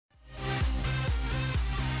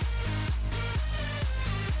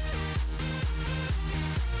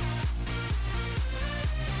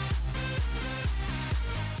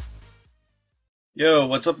Yo,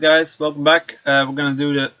 what's up guys? Welcome back. We're gonna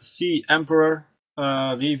do the Sea Emperor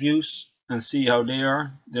reviews and see how they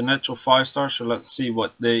are. They're natural 5 stars, so let's see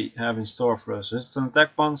what they have in store for us. It's an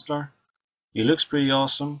attack monster. He looks pretty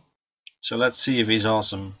awesome. So let's see if he's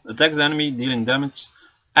awesome. Attacks the enemy, dealing damage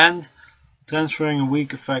and transferring a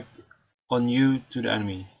weak effect on you to the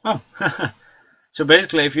enemy. Oh, so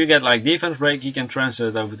basically if you get like defense break, he can transfer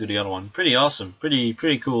it over to the other one. Pretty awesome.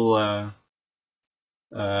 Pretty cool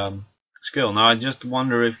skill. Now I just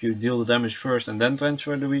wonder if you deal the damage first and then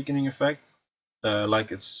transfer the weakening effect,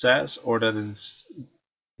 like it says, or that it's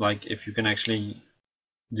like if you can actually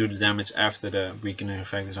do the damage after the weakening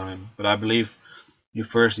effect is on him. But I believe you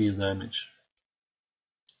first deal damage.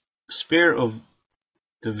 Spear of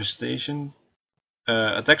Devastation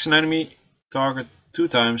attacks an enemy target 2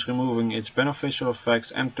 times, removing its beneficial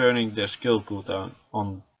effects and turning their skill cooldown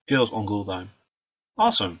on kills on cooldown.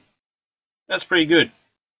 Awesome. That's pretty good.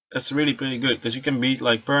 That's really pretty good because you can beat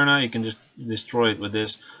like Perna, you can just destroy it with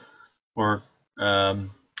this, or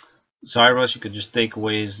Cyrus, you could just take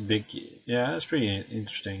away his big. Yeah, that's pretty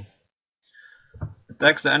interesting.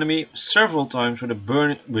 Attacks the enemy several times with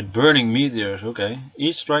burning meteors. Okay,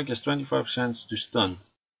 each strike has 25% to stun.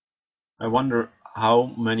 I wonder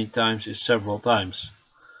how many times is several times.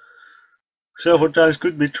 Several times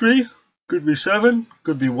could be 3, could be 7,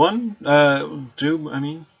 could be 1, 2. I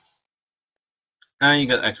mean. And you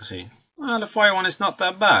get accuracy. Well, the fire one is not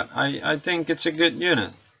that bad. I think it's a good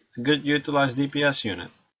unit. A good utilized DPS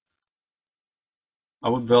unit. I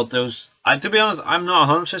would build those. To be honest, I'm not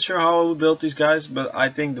 100% sure how I would build these guys, but I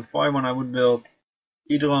think the fire one I would build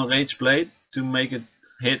either on Rage Blade to make it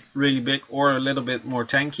hit really big, or a little bit more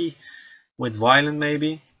tanky with Violent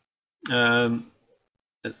maybe.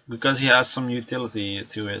 Because he has some utility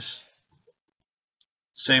to his.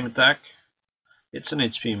 Same attack. It's an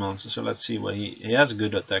HP monster, so let's see what he has. A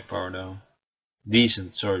good attack power though.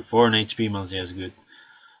 Decent, sorry, for an HP monster he has good.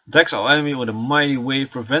 Attacks all enemy with a mighty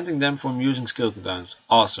wave, preventing them from using skill cooldowns.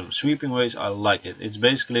 Awesome. Sweeping waves, I like it. It's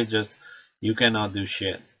basically just you cannot do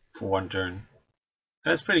shit for one turn.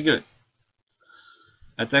 That's pretty good.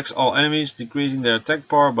 Attacks all enemies, decreasing their attack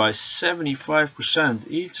power by 75%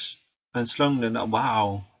 each and slowing them down.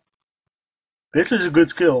 Wow. This is a good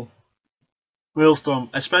skill. Wheelstorm,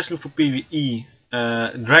 especially for PvE.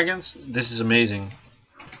 Dragons, this is amazing.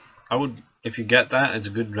 I would, if you get that, it's a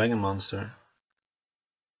good dragon monster.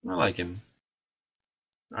 I like him.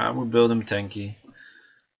 I would build him tanky.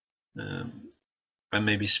 And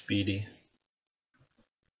maybe speedy.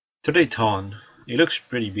 Todayton, he looks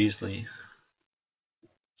pretty beastly.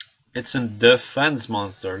 It's a defense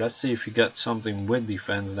monster. Let's see if you get something with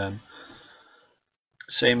defense then.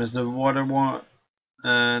 Same as the water one.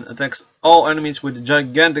 And attacks all enemies with a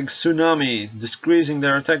gigantic tsunami, decreasing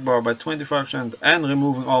their attack bar by 25% and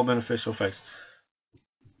removing all beneficial effects.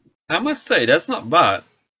 I must say, that's not bad.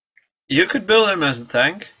 You could build him as a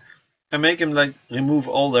tank and make him like remove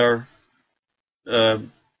all their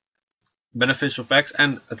beneficial effects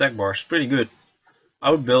and attack bars. Pretty good. I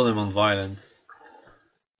would build him on Violent,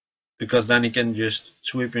 because then he can just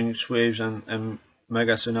sweeping waves and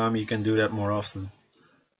Mega Tsunami, you can do that more often.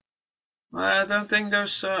 I don't think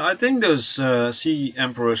those. I think those Sea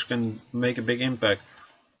Emperors can make a big impact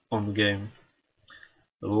on the game.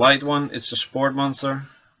 The light one, it's a support monster.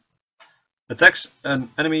 Attacks an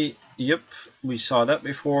enemy. Yep, we saw that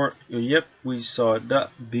before. Yep, we saw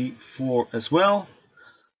that before as well.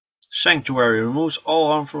 Sanctuary removes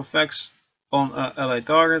all harmful effects on an allied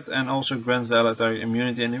target and also grants the allied target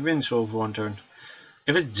immunity and invincible for one turn.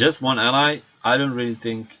 If it's just one ally, I don't really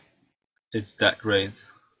think it's that great.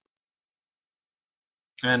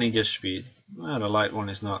 And he gets speed. Well, the light one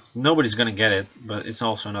is not. Nobody's gonna get it, but it's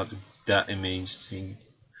also not that amazing.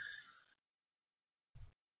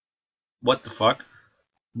 What the fuck?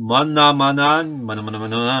 Mana mana mana mana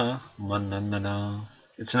mana mana mana.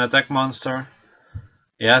 It's an attack monster.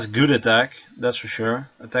 It has good attack, that's for sure.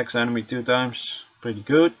 Attacks enemy 2 times, pretty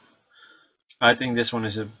good. I think this one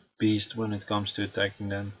is a beast when it comes to attacking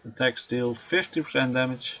them. Attacks deal 50%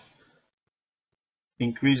 damage.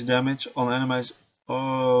 Increase damage on enemies.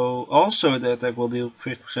 Oh, also the attack will deal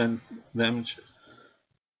 50% damage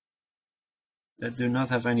that do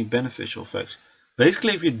not have any beneficial effects.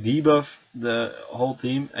 Basically, if you debuff the whole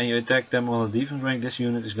team and you attack them on a defense rank, this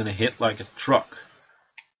unit is gonna hit like a truck.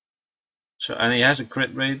 So, and he has a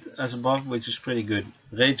crit rate as above, which is pretty good.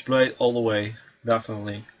 Rage Blade all the way,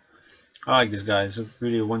 definitely. I like this guy. It's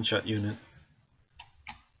really a one-shot unit.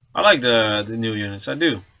 I like the new units. I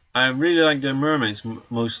do. I really like the mermaids.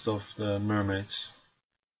 Most of the mermaids.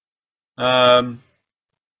 Why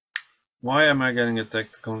am I getting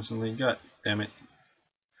attacked constantly? God damn it.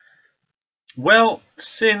 Well,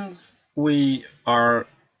 since we are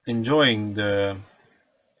enjoying the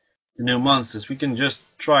new monsters, we can just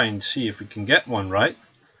try and see if we can get one, right?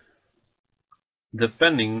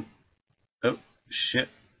 Depending, oh shit,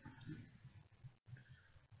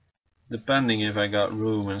 depending if I got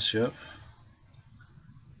room and stuff.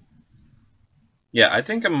 Yeah, I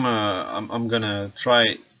think I'm gonna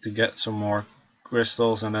try to get some more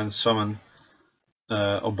crystals and then summon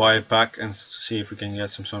or buy a pack and see if we can get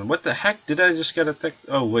some summon. What the heck? Did I just get attacked?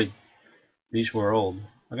 Oh wait, these were old.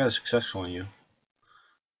 I got a successful on you.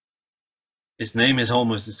 His name is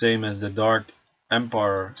almost the same as the Dark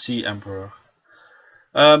Emperor, Sea Emperor.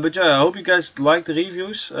 But yeah, I hope you guys liked the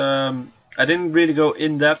reviews. I didn't really go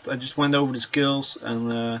in depth. I just went over the skills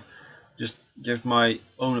and just give my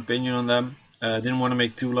own opinion on them. I didn't want to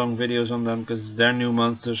make too long videos on them because they're new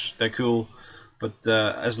monsters. They're cool, but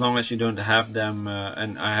as long as you don't have them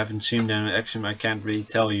and I haven't seen them in action, I can't really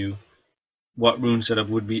tell you what rune setup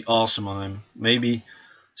would be awesome on them. Maybe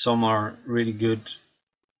some are really good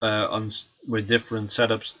with different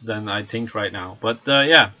setups than I think right now. But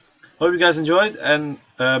yeah, hope you guys enjoyed, and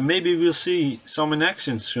maybe we'll see some in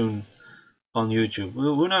action soon on YouTube.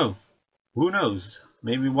 Who knows? Who knows?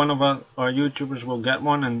 Maybe one of our YouTubers will get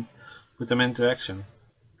one and put them into action.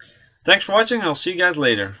 Thanks for watching. I'll see you guys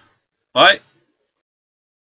later. Bye.